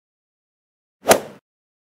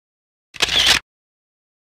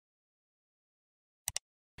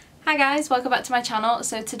Hi guys, welcome back to my channel.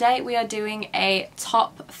 So today we are doing a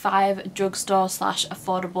top 5 drugstore slash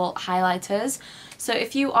affordable highlighters. So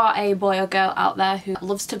if you are a boy or girl out there who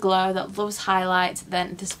loves to glow, that loves highlights,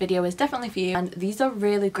 then this video is definitely for you. And these are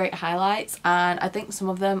really great highlights, and I think some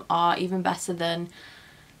of them are even better than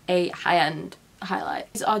a high-end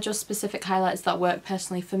highlight. These are just specific highlights that work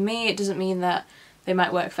personally for me. It doesn't mean that they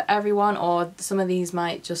might work for everyone, or some of these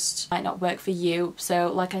might not work for you.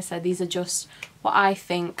 So like I said, these are just what I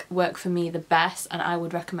think work for me the best, and I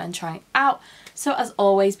would recommend trying out. So as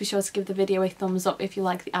always, be sure to give the video a thumbs up if you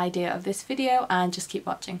like the idea of this video, and just keep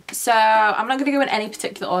watching. So I'm not going to go in any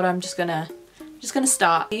particular order, I'm just gonna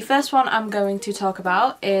start. The first one I'm going to talk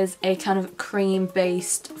about is a kind of cream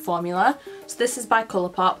based formula. So this is by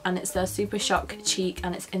Colourpop and it's their Super Shock Cheek,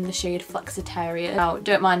 and it's in the shade Felxitarian. Now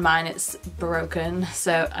don't mind mine, it's broken,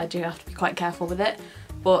 so I do have to be quite careful with it.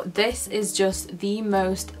 But this is just the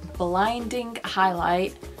most blinding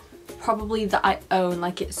highlight probably that I own.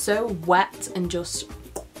 Like, it's so wet and just,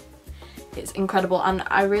 it's incredible. And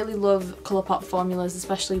I really love Colourpop formulas,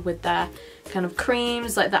 especially with their kind of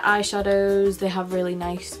creams, like the eyeshadows. They have really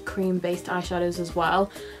nice cream based eyeshadows as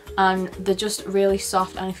well, and they're just really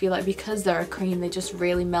soft, and I feel like because they're a cream they just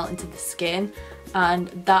really melt into the skin, and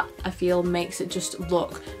that I feel makes it just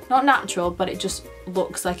look not natural, but it just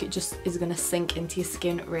looks like it just is going to sink into your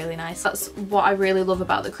skin really nice. That's what I really love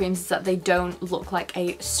about the creams, is that they don't look like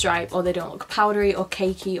a stripe, or they don't look powdery or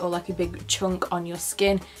cakey or like a big chunk on your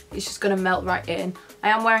skin. It's just going to melt right in. I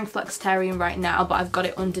am wearing Felxitarian right now, but I've got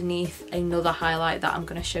it underneath another highlight that I'm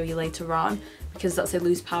going to show you later on, because that's a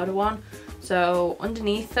loose powder one. So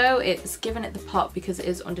underneath though, it's given it the pop because it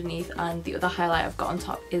is underneath, and the other highlight I've got on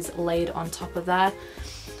top is laid on top of there.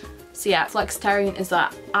 So yeah, Felxitarian is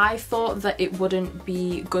that. I thought that it wouldn't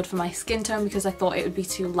be good for my skin tone because I thought it would be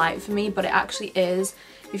too light for me, but it actually is.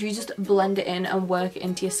 If you just blend it in and work it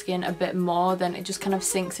into your skin a bit more, then it just kind of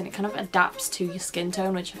sinks and it kind of adapts to your skin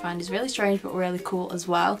tone, which I find is really strange but really cool as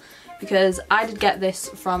well. Because I did get this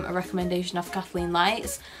from a recommendation of Kathleen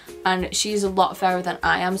Lights, and she's a lot fairer than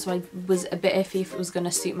I am, so I was a bit iffy if it was going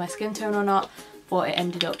to suit my skin tone or not, but it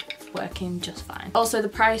ended up working just fine. Also, the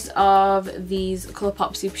price of these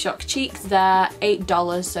Colourpop Super Shock Cheeks, they're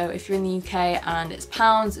 $8, so if you're in the UK and it's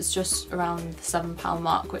pounds, it's just around the £7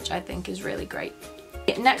 mark, which I think is really great.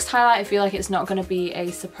 Next highlight, I feel like it's not going to be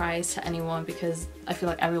a surprise to anyone because I feel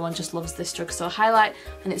like everyone just loves this drugstore highlight,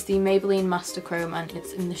 and it's the Maybelline Master Chrome, and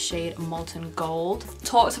it's in the shade Molten Gold. I've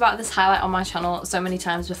talked about this highlight on my channel so many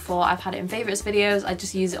times before. I've had it in favourites videos, I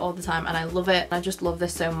just use it all the time and I love it. I just love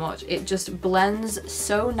this so much. It just blends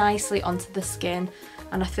so nicely onto the skin,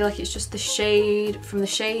 and I feel like it's just the shade, from the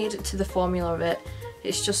shade to the formula of it,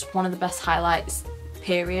 it's just one of the best highlights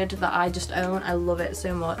period that I just own. I love it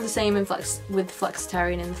so much. The same with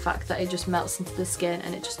Felxitarian in the fact that it just melts into the skin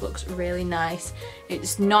and it just looks really nice.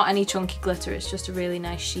 It's not any chunky glitter, it's just a really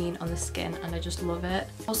nice sheen on the skin, and I just love it.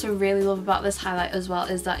 Also really love about this highlight as well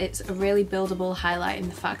is that it's a really buildable highlight in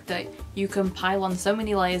the fact that you can pile on so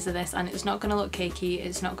many layers of this and it's not going to look cakey,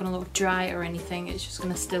 it's not going to look dry or anything, it's just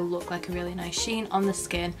going to still look like a really nice sheen on the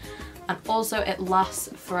skin, and also it lasts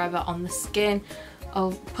forever on the skin.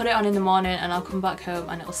 I'll put it on in the morning and I'll come back home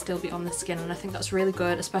and it'll still be on the skin, and I think that's really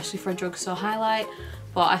good, especially for a drugstore highlight.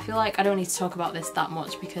 But I feel like I don't need to talk about this that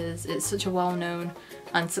much because it's such a well-known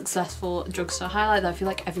and successful drugstore highlight that I feel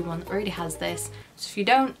like everyone already has this. So if you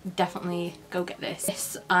don't, definitely go get this.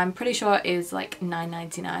 This I'm pretty sure is like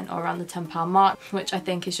 $9.99 or around the £10 mark, which I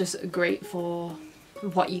think is just great for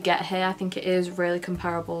what you get here. I think it is really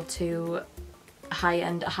comparable to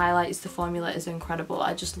high-end highlights. The formula is incredible.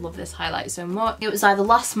 I just love this highlight so much. It was either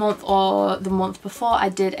last month or the month before I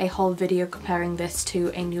did a whole video comparing this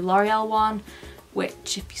to a new L'Oreal one,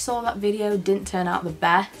 which if you saw that video didn't turn out the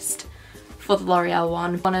best for the L'Oreal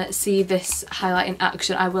one. If you want to see this highlight in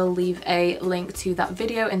action, I will leave a link to that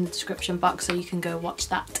video in the description box so you can go watch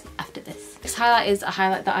that after this. This highlight is a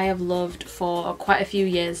highlight that I have loved for quite a few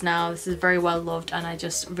years now. This is very well loved and I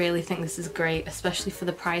just really think this is great, especially for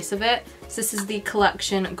the price of it. So this is the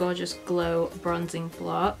Collection Gorgeous Glow Bronzing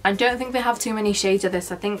Block. I don't think they have too many shades of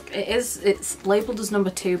this. I think it's labelled as number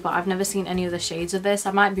 2, but I've never seen any other shades of this.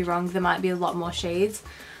 I might be wrong, there might be a lot more shades,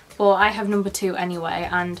 but I have number 2 anyway,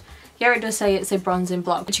 and yeah, it does say it's a bronzing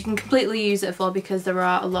block, which you can completely use it for because there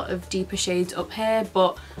are a lot of deeper shades up here,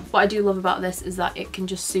 but what I do love about this is that it can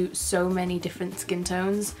just suit so many different skin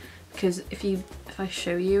tones, because if I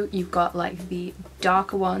show you, you've got like the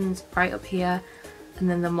darker ones right up here, and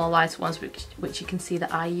then the more lighter ones which you can see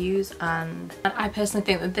that I use, and I personally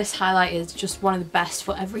think that this highlight is just one of the best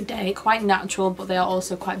for every day. Quite natural, but they are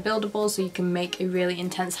also quite buildable, so you can make a really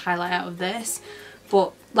intense highlight out of this.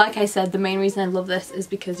 But Like I said, the main reason I love this is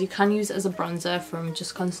because you can use it as a bronzer from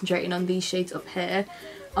just concentrating on these shades up here,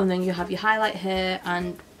 and then you have your highlight here,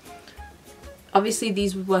 and obviously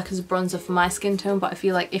these would work as a bronzer for my skin tone, but I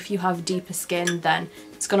feel like if you have deeper skin then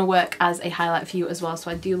it's going to work as a highlight for you as well. So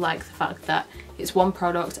I do like the fact that it's one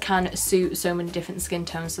product, can suit so many different skin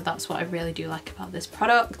tones, so that's what I really do like about this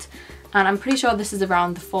product. And I'm pretty sure this is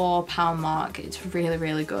around the £4 mark. It's really,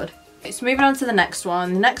 really good. So moving on to the next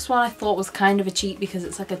one. The next one I thought was kind of a cheat because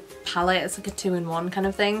it's like a palette, it's like a 2-in-1 kind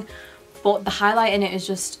of thing. But the highlight in it is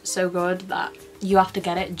just so good that you have to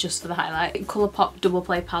get it just for the highlight. Colourpop Double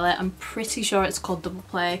Play palette. I'm pretty sure it's called Double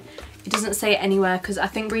Play. It doesn't say it anywhere because I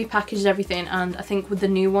think repackaged everything, and I think with the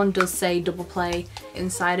new one does say Double Play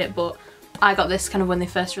inside it, but I got this kind of when they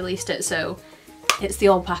first released it, so it's the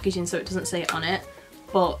old packaging, so it doesn't say it on it.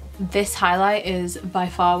 But this highlight is by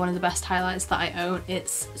far one of the best highlights that I own.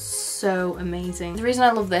 It's so amazing. The reason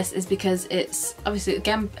I love this is because it's, obviously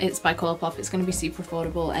again, it's by Colourpop, it's going to be super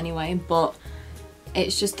affordable anyway, but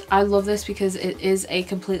it's just, I love this because it is a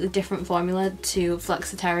completely different formula to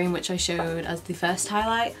Felxitarian, which I showed as the first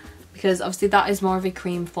highlight, because obviously that is more of a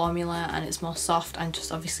cream formula and it's more soft and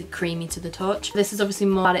just obviously creamy to the touch. This is obviously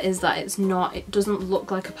more, it is that it's not, it doesn't look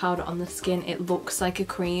like a powder on the skin, it looks like a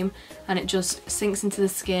cream and it just sinks into the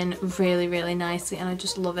skin really, really nicely, and I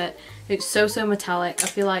just love it. It's so metallic. I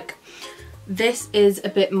feel like this is a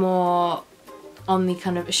bit more on the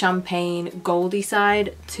kind of champagne goldy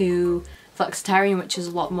side to Felxitarian, which is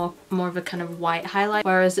a lot more of a kind of white highlight,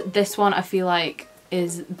 whereas this one I feel like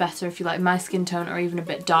is better if you like my skin tone or even a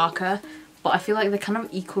bit darker, but I feel like they're kind of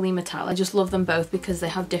equally metallic. I just love them both because they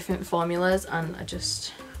have different formulas, and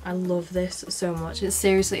I love this so much. It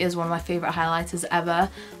seriously is one of my favourite highlighters ever.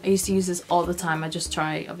 I used to use this all the time. I just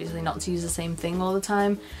try obviously not to use the same thing all the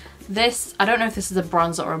time. This, I don't know if this is a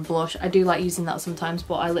bronzer or a blush. I do like using that sometimes,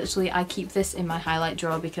 but I keep this in my highlight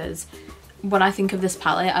drawer because when I think of this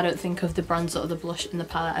palette, I don't think of the bronzer or the blush in the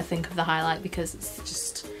palette, I think of the highlight because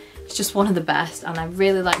it's just one of the best, and I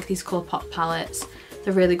really like these Colourpop palettes.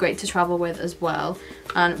 They're really great to travel with as well,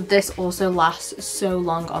 and this also lasts so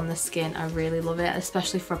long on the skin. I really love it,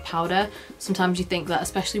 especially for a powder. Sometimes you think that,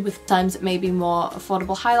 especially with times it may be more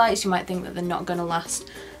affordable highlights, you might think that they're not going to last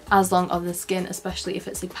as long on the skin, especially if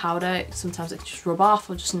it's a powder. Sometimes it can just rub off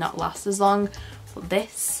or just not last as long, but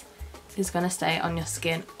this is going to stay on your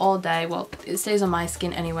skin all day. Well, it stays on my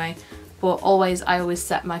skin anyway, but I always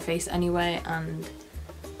set my face anyway, and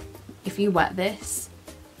if you wet this,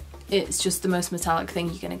 it's just the most metallic thing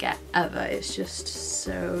you're going to get ever. It's just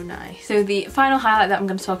so nice. So the final highlight that I'm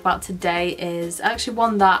going to talk about today is actually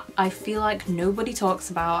one that I feel like nobody talks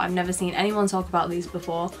about. I've never seen anyone talk about these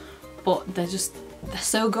before, but they're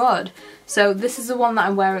so good. So this is the one that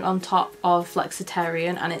I'm wearing on top of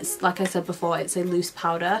Felxitarian, and it's, like I said before, it's a loose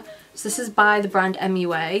powder. So this is by the brand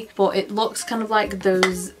MUA, but it looks kind of like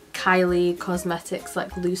those Kylie Cosmetics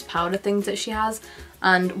like loose powder things that she has.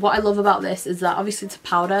 And what I love about this is that obviously it's a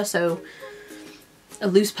powder, so a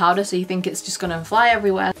loose powder, so you think it's just gonna fly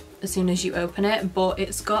everywhere as soon as you open it, but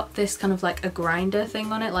it's got this kind of like a grinder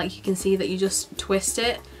thing on it. Like you can see that you just twist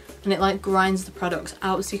it and it like grinds the products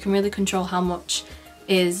out, so you can really control how much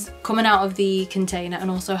is coming out of the container and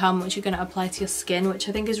also how much you're going to apply to your skin, which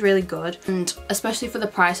I think is really good. And especially for the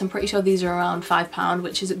price, I'm pretty sure these are around £5,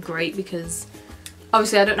 which is great because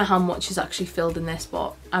obviously I don't know how much is actually filled in this,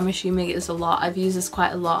 but I'm assuming it's a lot. I've used this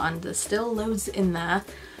quite a lot and there's still loads in there.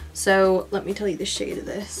 So let me tell you the shade of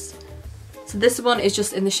this. So this one is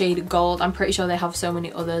just in the shade Gold. I'm pretty sure they have so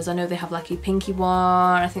many others. I know they have like a pinky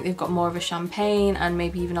one, I think they've got more of a champagne and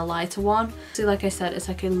maybe even a lighter one. So like I said, it's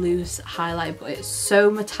like a loose highlight, but it's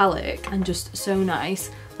so metallic and just so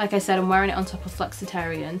nice. Like I said, I'm wearing it on top of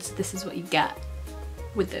Felxitarian, so this is what you get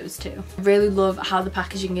with those two. I really love how the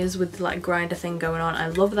packaging is with the like grinder thing going on. I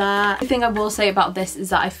love that. The thing I will say about this is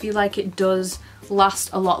that I feel like it does last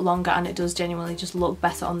a lot longer and it does genuinely just look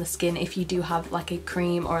better on the skin if you do have like a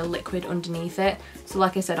cream or a liquid underneath it. So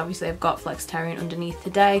like I said, obviously I've got Felxitarian underneath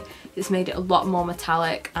today. It's made it a lot more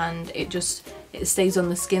metallic and it stays on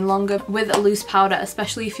the skin longer. With a loose powder,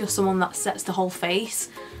 especially if you're someone that sets the whole face,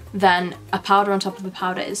 then a powder on top of the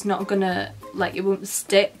powder, it's not gonna, like, it won't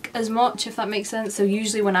stick as much, if that makes sense. So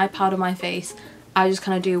usually when I powder my face, I just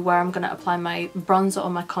kind of do where I'm gonna apply my bronzer or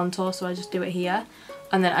my contour, so I just do it here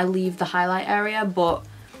and then I leave the highlight area. But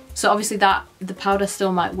So obviously the powder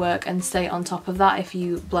still might work and stay on top of that if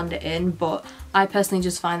you blend it in, but I personally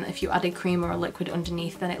just find that if you add a cream or a liquid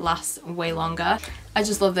underneath, then it lasts way longer. I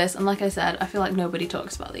just love this, and like I said, I feel like nobody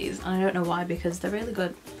talks about these, and I don't know why, because they're really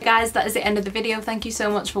good. Guys, that is the end of the video. Thank you so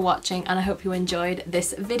much for watching, and I hope you enjoyed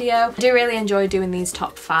this video. I do really enjoy doing these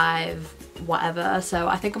top 5 whatever, so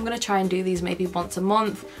I think I'm going to try and do these maybe once a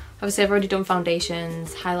month. Obviously I've already done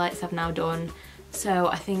foundations, highlights I've now done, so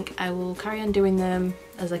I think I will carry on doing them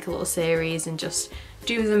as like a little series and just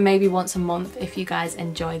do them maybe once a month if you guys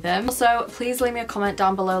enjoy them. Also, please leave me a comment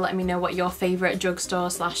down below letting me know what your favourite drugstore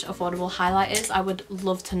slash affordable highlight is. I would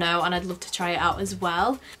love to know, and I'd love to try it out as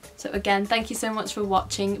well. So again, thank you so much for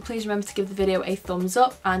watching. Please remember to give the video a thumbs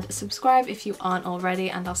up and subscribe if you aren't already,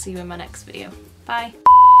 and I'll see you in my next video. Bye.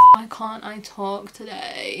 Why can't I talk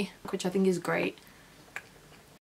today? Which I think is great.